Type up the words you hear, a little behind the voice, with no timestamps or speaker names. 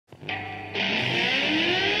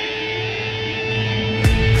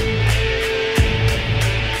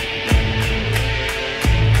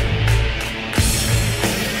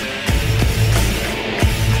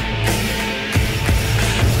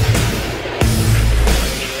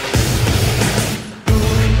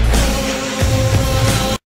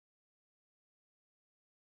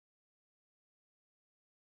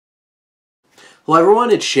Hello everyone,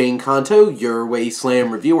 it's Shane Kanto, your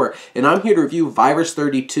Wasteland reviewer, and I'm here to review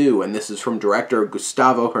Virus-32, and this is from director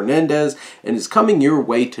Gustavo Hernandez, and is coming your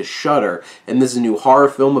way to Shudder. And this is a new horror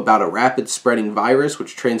film about a rapid-spreading virus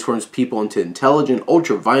which transforms people into intelligent,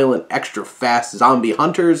 ultra-violent, extra-fast zombie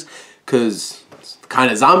hunters, because it's the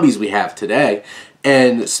kind of zombies we have today.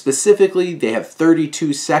 And specifically, they have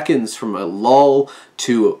 32 seconds from a lull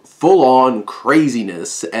to full-on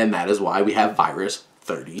craziness, and that is why we have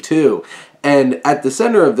Virus-32. And at the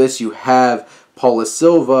center of this, you have Paula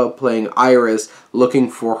Silva playing Iris, looking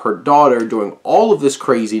for her daughter, doing all of this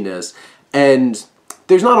craziness. And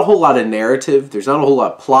there's not a whole lot of narrative, there's not a whole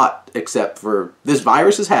lot of plot, except for this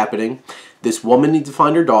virus is happening, this woman needs to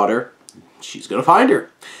find her daughter, she's gonna find her.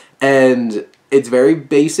 And it's very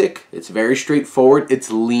basic, it's very straightforward, it's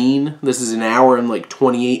lean. This is an hour and like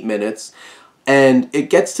 28 minutes. And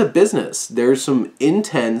it gets to business. There's some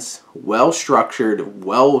intense, well-structured,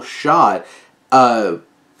 well-shot,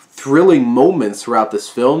 thrilling moments throughout this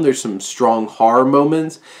film. There's some strong horror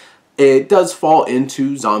moments. It does fall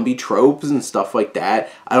into zombie tropes and stuff like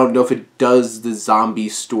that. I don't know if it does the zombie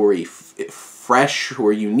story fresh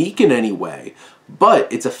or unique in any way,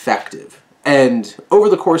 but it's effective. And over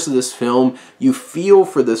the course of this film, you feel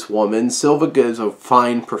for this woman. Silva gives a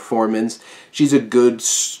fine performance. She's a good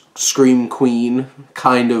scream queen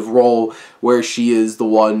kind of role where she is the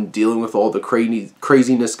one dealing with all the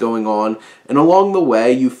craziness going on. And along the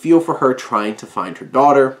way, you feel for her trying to find her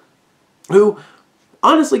daughter, who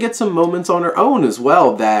honestly gets some moments on her own as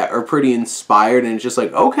well that are pretty inspired. And it's just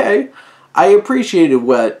like, okay, I appreciated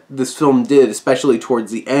what this film did, especially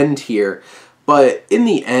towards the end here. But in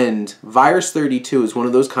the end, Virus-32 is one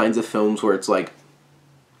of those kinds of films where it's like,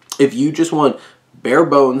 if you just want bare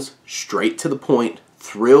bones, straight to the point,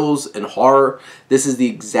 thrills and horror, this is the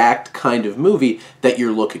exact kind of movie that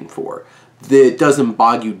you're looking for. It doesn't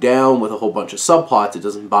bog you down with a whole bunch of subplots. It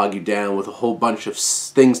doesn't bog you down with a whole bunch of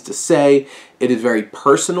things to say. It is very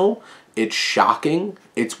personal. It's shocking.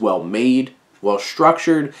 It's well made, well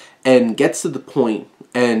structured, and gets to the point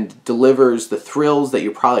and delivers the thrills that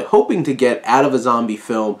you're probably hoping to get out of a zombie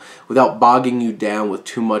film without bogging you down with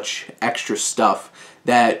too much extra stuff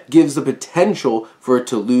that gives the potential for it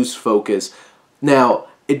to lose focus. Now,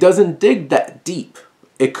 it doesn't dig that deep.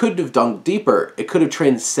 It could have dug deeper. It could have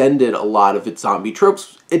transcended a lot of its zombie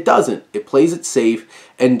tropes. It doesn't. It plays it safe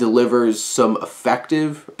and delivers some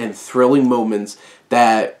effective and thrilling moments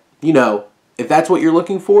that, you know, if that's what you're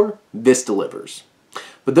looking for, this delivers.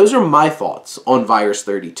 But those are my thoughts on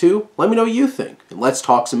Virus-32. Let me know what you think, and let's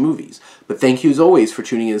talk some movies. But thank you as always for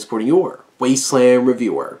tuning in and supporting your Wasteland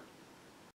reviewer.